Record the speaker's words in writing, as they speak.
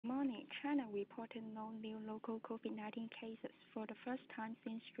morning, China reported no new local COVID-19 cases for the first time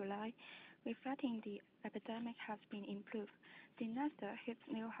since July, reflecting the epidemic has been improved. The Nasdaq hit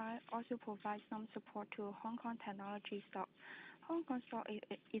new high also provides some support to Hong Kong technology stock. Hong Kong stock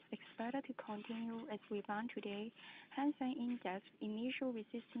is expected to continue its rebound today. Hang Seng Index initial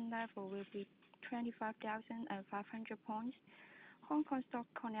resistance level will be 25,500 points. Hong Kong Stock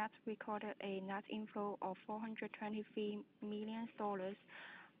Connect recorded a net inflow of $423 million,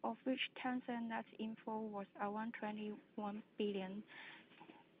 of which Tencent net inflow was around $21 billion,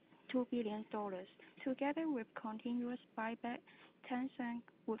 $2 billion. Together with continuous buyback, Tencent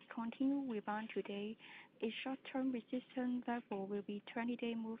would continue rebound today. Its short-term resistance level will be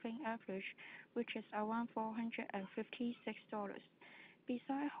 20-day moving average, which is around $456.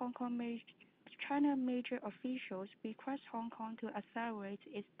 Besides Hong Kong, China major officials request Hong Kong to accelerate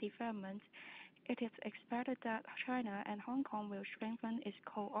its development. It is expected that China and Hong Kong will strengthen its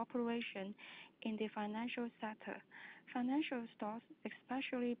cooperation in the financial sector. Financial stocks,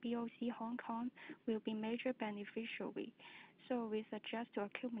 especially BOC Hong Kong, will be major beneficiary, so we suggest to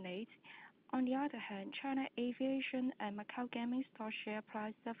accumulate. On the other hand, China aviation and Macau gaming stock share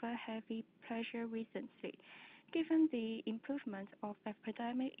price suffer heavy pressure recently. Given the improvement of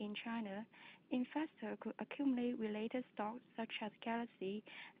epidemic in China, investors could accumulate related stocks such as Galaxy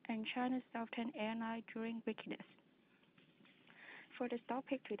and China Southern Airlines during weakness. For the stock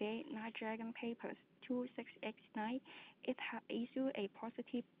pick today, Nine Dragon Papers 2689, it has issued a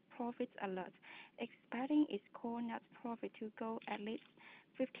positive profit alert, expecting its core net profit to go at least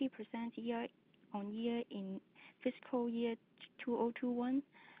 50% year-on-year in fiscal year 2021.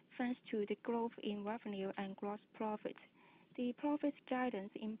 Thanks to the growth in revenue and gross profit. The profit guidance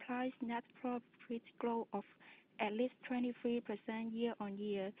implies net profit growth of at least 23%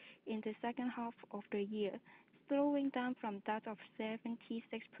 year-on-year in the second half of the year, slowing down from that of 76%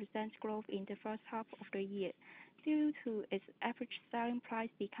 growth in the first half of the year, due to its average selling price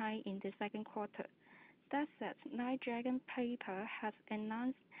decline in the second quarter. That said, Nine Dragon Paper has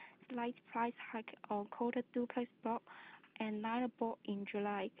announced slight price hike on coated duplex block and linerboard in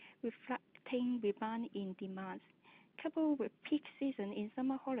July, reflecting rebound in demand. Coupled with peak season in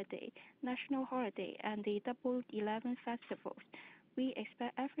summer holiday, national holiday, and the Double 11 festivals, we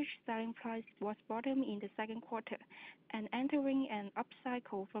expect average selling price was bottom in the second quarter and entering an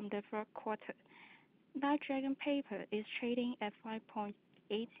upcycle from the third quarter. Nine Dragon Paper is trading at 5.8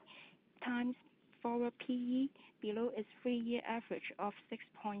 times forward PE, below its 3-year average of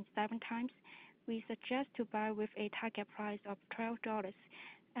 6.7 times. We suggest to buy with a target price of $12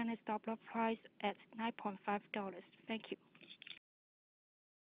 and a stop loss price at $9.5. Thank you.